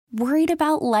Worried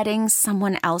about letting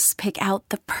someone else pick out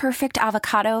the perfect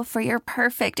avocado for your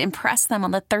perfect impress them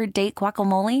on the third date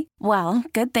guacamole? Well,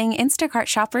 good thing Instacart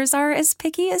shoppers are as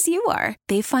picky as you are.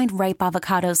 They find ripe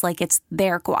avocados like it's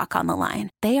their guac on the line.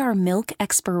 They are milk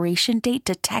expiration date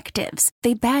detectives.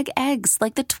 They bag eggs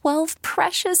like the 12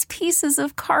 precious pieces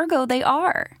of cargo they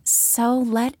are. So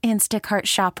let Instacart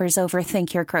shoppers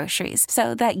overthink your groceries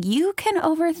so that you can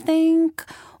overthink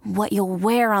what you'll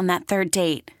wear on that third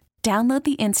date. Download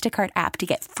the Instacart app to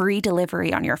get free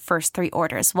delivery on your first 3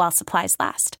 orders while supplies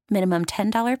last. Minimum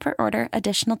 $10 per order.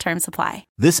 Additional terms apply.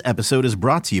 This episode is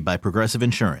brought to you by Progressive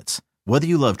Insurance. Whether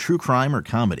you love true crime or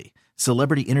comedy,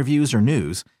 celebrity interviews or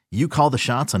news, you call the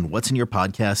shots on what's in your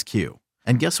podcast queue.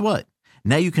 And guess what?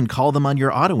 Now you can call them on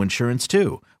your auto insurance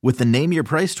too with the Name Your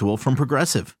Price tool from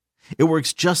Progressive. It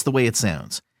works just the way it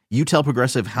sounds. You tell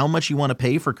Progressive how much you want to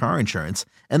pay for car insurance,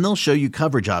 and they'll show you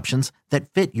coverage options that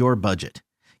fit your budget.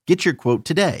 Get your quote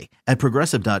today at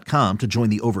Progressive.com to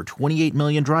join the over 28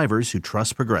 million drivers who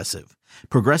trust Progressive.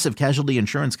 Progressive Casualty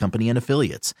Insurance Company and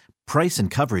Affiliates. Price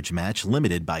and coverage match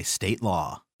limited by state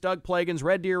law. Doug Plagans,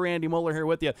 Red Deer, Randy Mueller here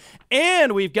with you.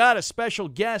 And we've got a special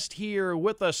guest here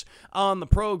with us on the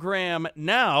program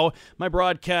now. My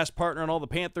broadcast partner on all the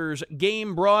Panthers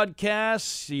game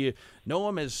broadcasts. You know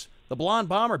him as the Blonde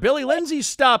Bomber. Billy Lindsay's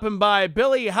stopping by.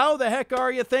 Billy, how the heck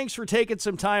are you? Thanks for taking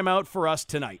some time out for us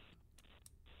tonight.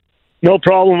 No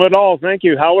problem at all. Thank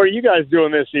you. How are you guys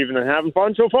doing this evening? Having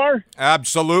fun so far?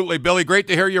 Absolutely, Billy. Great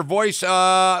to hear your voice.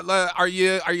 Are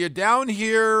you down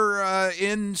here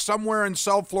in somewhere in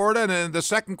South Florida? And the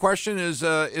second question is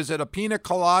it a pina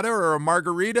colada or a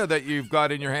margarita that you've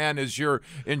got in your hand as you're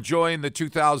enjoying the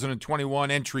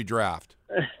 2021 entry draft?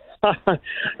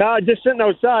 Just sitting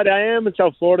outside. I am in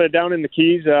South Florida, down in the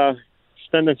Keys,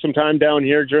 spending some time down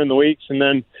here during the weeks, and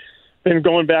then been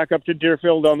going back up to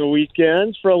Deerfield on the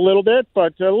weekends for a little bit,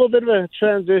 but a little bit of a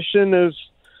transition as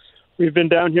we've been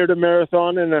down here to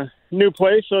Marathon in a new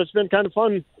place, so it's been kind of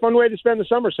fun way to spend the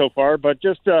summer so far. But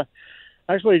just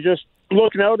actually just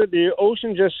looking out at the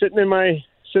ocean, just sitting in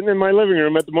my living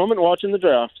room at the moment watching the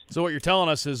draft. So what you're telling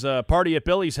us is a party at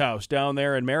Billy's house down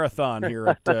there in Marathon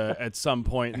here at some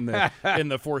point in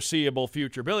the foreseeable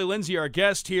future. Billy Lindsay, our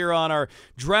guest here on our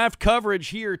draft coverage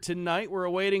here tonight. We're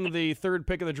awaiting the third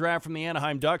pick of the draft from the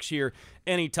Anaheim Ducks here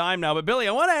anytime now. But Billy,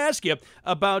 I want to ask you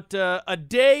about a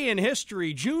day in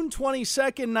history, June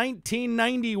 22nd,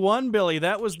 1991, Billy.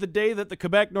 That was the day that the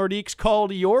Quebec Nordiques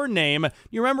called your name. Do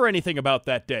you remember anything about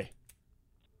that day?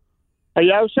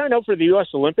 Yeah, I was signed up for the U.S.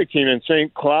 Olympic team in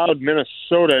St. Cloud,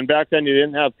 Minnesota, and back then you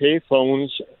didn't have you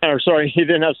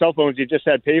didn't have cell phones, you just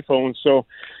had payphones. So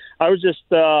I was just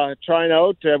trying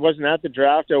out. I wasn't at the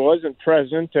draft. I wasn't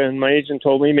present, and my agent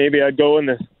told me maybe I'd go in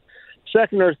the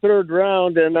second or third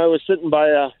round, and I was sitting by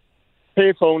a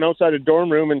payphone outside a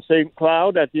dorm room in St.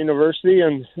 Cloud at the university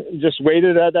and just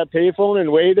waited at that payphone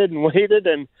and waited,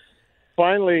 and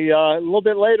finally a little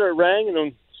bit later it rang,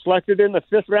 and selected in the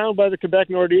 5th round by the Quebec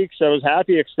Nordiques. I was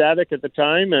happy, ecstatic at the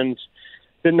time, and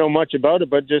didn't know much about it,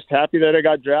 but just happy that I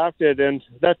got drafted. And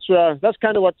that's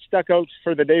kind of what stuck out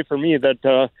for the day for me,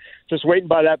 that just waiting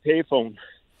by that payphone.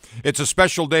 It's a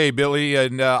special day, Billy,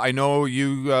 and I know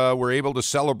you were able to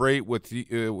celebrate with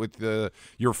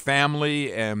your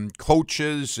family and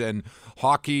coaches and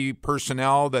hockey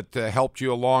personnel that helped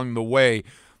you along the way.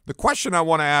 The question I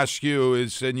want to ask you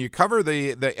is, and you cover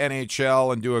the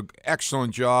NHL and do an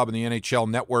excellent job in the NHL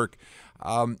network,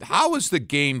 how has the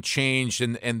game changed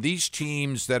and these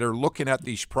teams that are looking at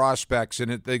these prospects,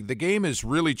 and the game has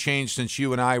really changed since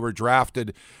you and I were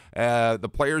drafted, the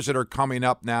players that are coming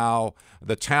up now,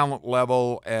 the talent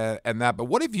level and that. But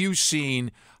what have you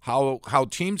seen how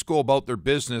teams go about their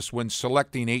business when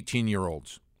selecting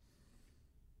 18-year-olds?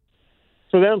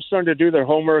 So them starting to do their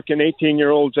homework, and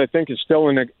 18-year-olds, I think, is still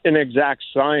an exact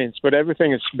science, but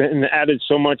everything has been added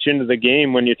so much into the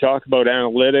game when you talk about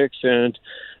analytics, and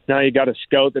now you got a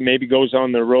scout that maybe goes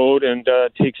on the road and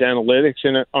takes analytics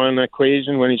on an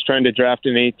equation when he's trying to draft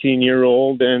an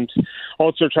 18-year-old, and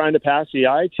also trying to pass the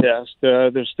eye test.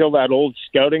 There's still that old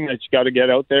scouting that you got to get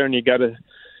out there, and you got to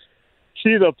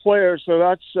see the players. So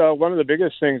that's one of the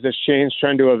biggest things that's changed,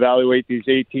 trying to evaluate these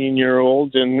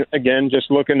 18-year-olds, and again, just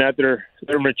looking at their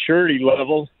maturity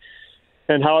level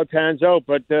and how it pans out.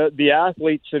 But the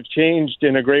athletes have changed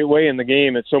in a great way in the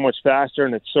game. It's so much faster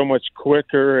and it's so much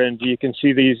quicker, and you can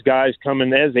see these guys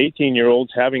coming as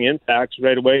 18-year-olds having impacts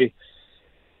right away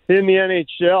in the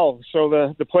NHL. So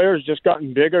the players just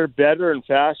gotten bigger, better, and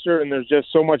faster, and there's just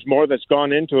so much more that's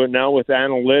gone into it now with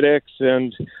analytics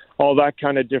and all that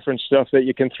kind of different stuff that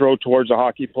you can throw towards a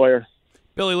hockey player.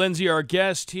 Billy Lindsay, our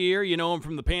guest here. You know him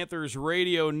from the Panthers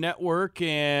radio network,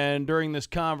 and during this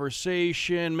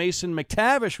conversation, Mason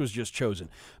McTavish was just chosen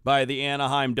by the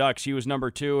Anaheim Ducks. He was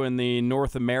number 2 in the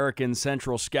North American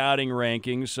Central Scouting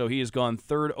rankings, so he has gone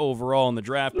 3rd overall in the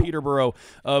draft. Peterborough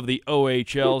of the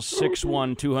OHL,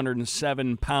 6'1",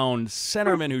 207-pound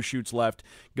centerman who shoots left,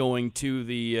 going to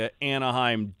the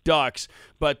Anaheim Ducks.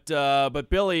 But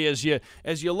Billy, as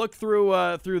you look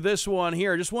through this one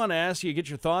here, I just want to ask you, get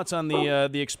your thoughts on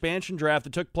the expansion draft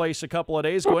that took place a couple of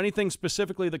days ago. Anything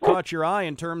specifically that caught your eye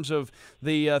in terms of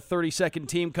the 32nd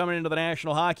team coming into the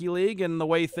National Hockey League and the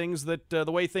way things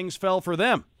fell for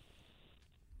them?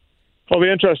 Well,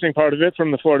 the interesting part of it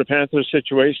from the Florida Panthers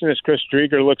situation is Chris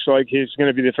Driedger looks like he's going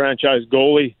to be the franchise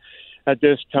goalie at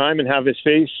this time and have his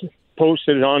face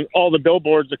posted on all the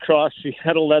billboards across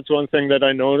Seattle. That's one thing that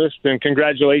I noticed, and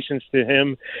congratulations to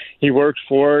him. He worked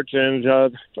for it, and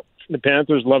the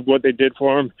Panthers loved what they did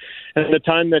for him and the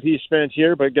time that he spent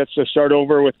here, but gets to start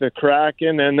over with the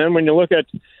Kraken. And then when you look at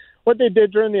what they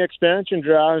did during the expansion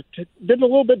draft, did a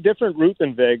little bit different route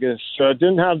than Vegas.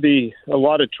 Didn't have a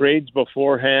lot of trades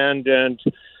beforehand and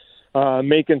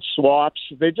making swaps.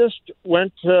 They just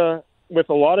went with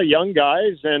a lot of young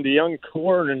guys and a young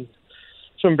core and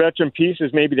some veteran pieces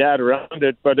maybe to add around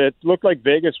it, but it looked like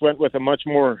Vegas went with a much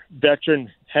more veteran,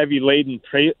 heavy-laden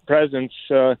presence.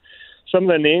 Some of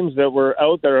the names that were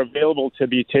out there available to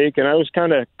be taken, I was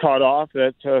kind of caught off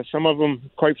that some of them,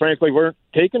 quite frankly, weren't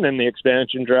taken in the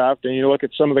expansion draft. And you look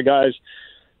at some of the guys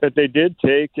that they did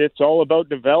take, it's all about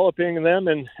developing them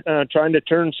and trying to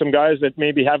turn some guys that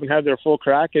maybe haven't had their full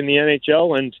crack in the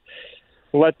NHL and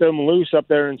let them loose up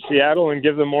there in Seattle and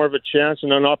give them more of a chance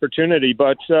and an opportunity.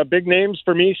 But big names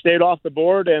for me stayed off the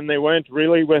board, and they went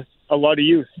really with a lot of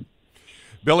youth.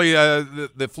 Billy,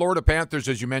 the Florida Panthers,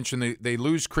 as you mentioned, they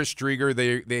lose Chris Driedger.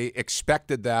 They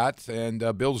expected that, and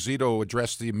Bill Zito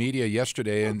addressed the media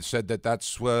yesterday and said that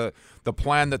that's the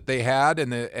plan that they had,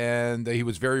 and he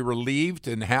was very relieved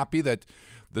and happy that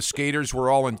the skaters were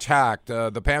all intact.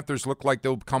 The Panthers look like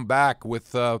they'll come back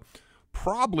with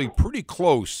probably pretty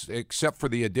close, except for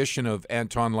the addition of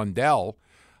Anton Lundell.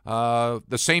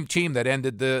 The same team that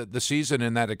ended the season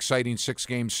in that exciting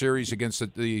 6-game series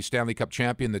against the Stanley Cup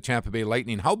champion, the Tampa Bay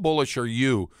Lightning. How bullish are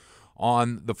you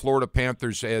on the Florida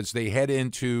Panthers as they head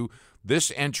into this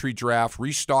entry draft,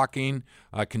 restocking,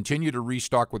 continue to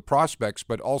restock with prospects,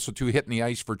 but also to hitting the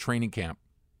ice for training camp?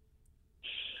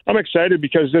 I'm excited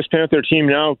because this Panther team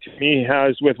now, to me,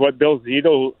 has, with what Bill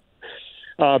Zito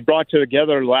brought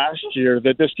together last year,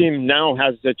 that this team now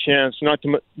has the chance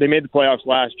they made the playoffs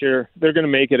last year. They're going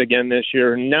to make it again this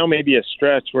year. And now maybe a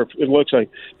stretch where it looks like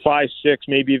 5, 6,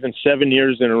 maybe even 7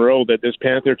 years in a row that this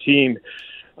Panther team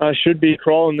should be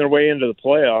crawling their way into the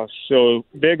playoffs. So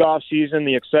big off season,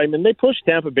 the excitement. They pushed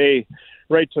Tampa Bay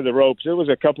right to the ropes. It was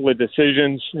a couple of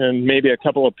decisions and maybe a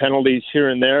couple of penalties here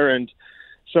and there and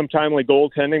some timely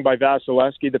goaltending by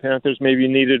Vasilevsky. The Panthers maybe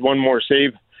needed one more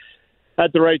save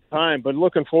at the right time, but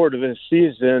looking forward to this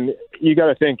season, you got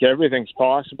to think everything's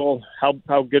possible.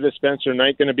 How good is Spencer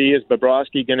Knight going to be? Is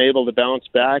Bobrovsky going to be able to bounce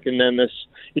back? And then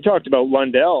you talked about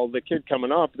Lundell, the kid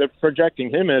coming up. They're projecting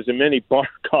him as a mini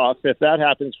Barkov. If that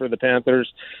happens for the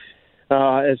Panthers,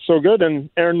 it's so good. And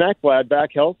Aaron Ekblad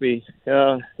back healthy.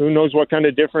 Who knows what kind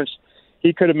of difference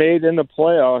he could have made in the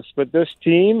playoffs. But this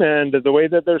team and the way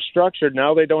that they're structured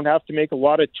now, they don't have to make a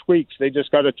lot of tweaks. They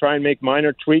just got to try and make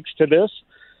minor tweaks to this,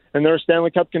 and they're a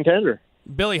Stanley Cup contender.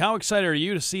 Billy, how excited are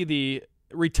you to see the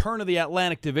return of the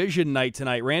Atlantic Division night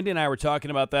tonight? Randy and I were talking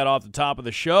about that off the top of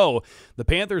the show. The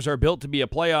Panthers are built to be a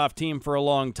playoff team for a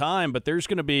long time, but there's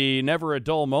going to be never a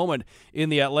dull moment in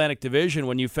the Atlantic Division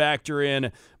when you factor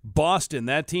in Boston.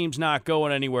 That team's not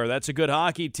going anywhere. That's a good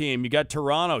hockey team. You got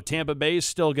Toronto. Tampa Bay's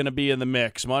still going to be in the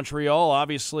mix. Montreal,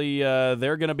 obviously,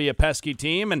 they're going to be a pesky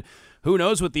team, and who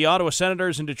knows with the Ottawa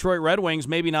Senators and Detroit Red Wings,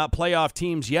 maybe not playoff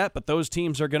teams yet, but those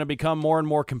teams are going to become more and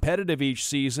more competitive each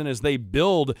season as they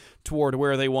build toward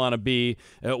where they want to be.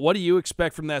 What do you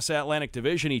expect from this Atlantic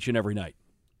Division each and every night?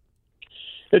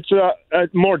 It's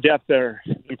more depth there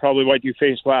than probably what you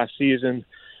faced last season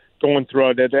going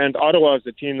throughout it. And Ottawa is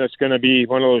a team that's going to be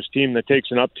one of those teams that takes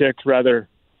an uptick rather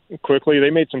quickly. They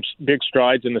made some big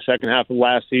strides in the second half of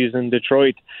last season.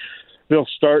 Detroit, they'll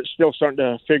still starting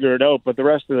to figure it out, but the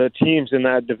rest of the teams in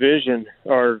that division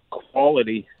are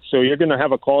quality. So you're going to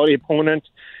have a quality opponent.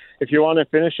 If you want to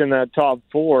finish in that top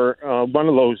four, one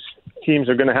of those teams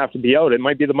are going to have to be out. It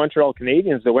might be the Montreal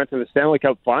Canadiens that went to the Stanley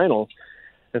Cup final.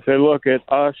 If they look at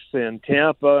us and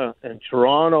Tampa and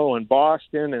Toronto and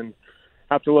Boston and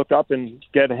have to look up and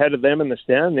get ahead of them in the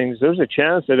standings, there's a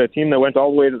chance that a team that went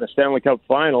all the way to the Stanley Cup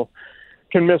final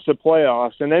can miss the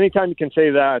playoffs. And anytime you can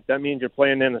say that, that means you're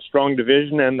playing in a strong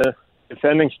division, and the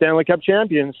defending Stanley Cup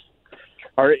champions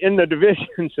are in the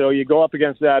division. So you go up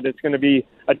against that, it's going to be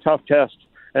a tough test.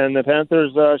 And the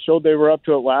Panthers showed they were up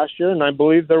to it last year, and I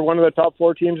believe they're one of the top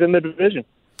 4 teams in the division.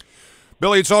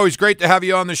 Billy, it's always great to have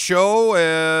you on the show,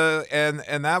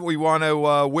 and that we want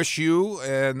to wish you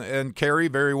and Carrie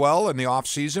very well in the off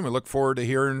season. We look forward to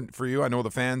hearing from you. I know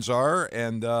the fans are,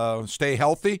 and stay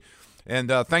healthy. And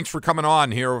thanks for coming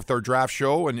on here with our draft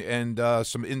show and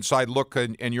some inside look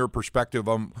and your perspective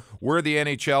on where the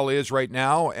NHL is right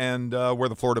now and where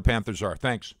the Florida Panthers are.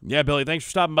 Thanks. Yeah, Billy, thanks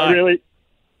for stopping by. Really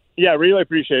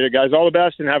appreciate it, guys. All the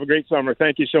best and have a great summer.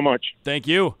 Thank you so much. Thank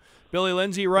you. Billy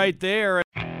Lindsay right there.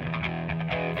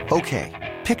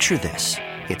 Okay, picture this.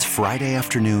 It's Friday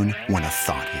afternoon when a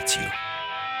thought hits you.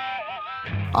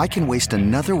 I can waste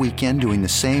another weekend doing the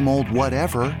same old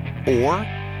whatever, or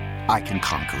I can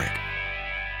conquer it.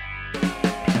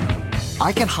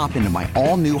 I can hop into my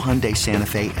all-new Hyundai Santa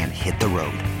Fe and hit the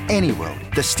road. Any road.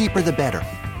 The steeper, the better.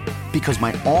 Because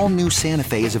my all-new Santa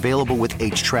Fe is available with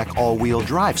H-Track all-wheel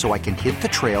drive, so I can hit the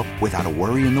trail without a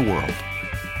worry in the world.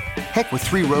 Heck, with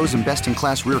 3 rows and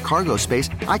best-in-class rear cargo space,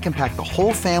 I can pack the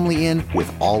whole family in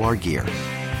with all our gear.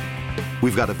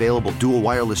 We've got available dual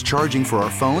wireless charging for our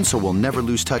phones, so we'll never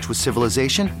lose touch with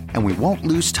civilization, and we won't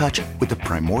lose touch with the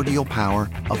primordial power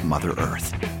of Mother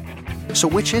Earth. So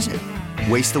which is it?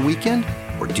 Waste the weekend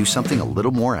or do something a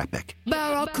little more epic?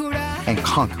 And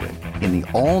conquer it in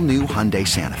the all-new Hyundai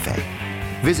Santa Fe.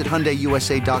 Visit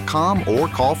HyundaiUSA.com or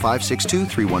call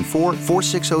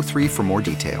 562-314-4603 for more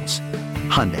details.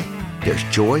 Hyundai, there's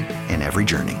joy in every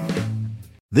journey.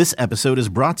 This episode is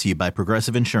brought to you by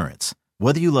Progressive Insurance.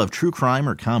 Whether you love true crime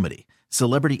or comedy,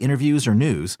 celebrity interviews or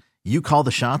news, you call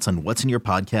the shots on what's in your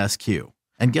podcast queue.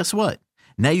 And guess what?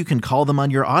 Now you can call them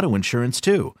on your auto insurance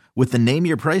too with the Name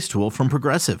Your Price tool from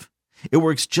Progressive. It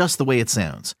works just the way it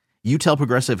sounds. You tell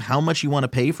Progressive how much you want to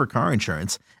pay for car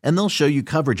insurance, and they'll show you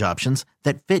coverage options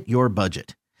that fit your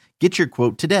budget. Get your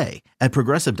quote today at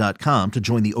Progressive.com to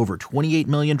join the over 28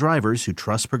 million drivers who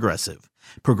trust Progressive.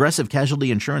 Progressive Casualty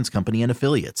Insurance Company and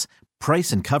Affiliates.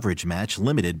 Price and coverage match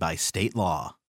limited by state law.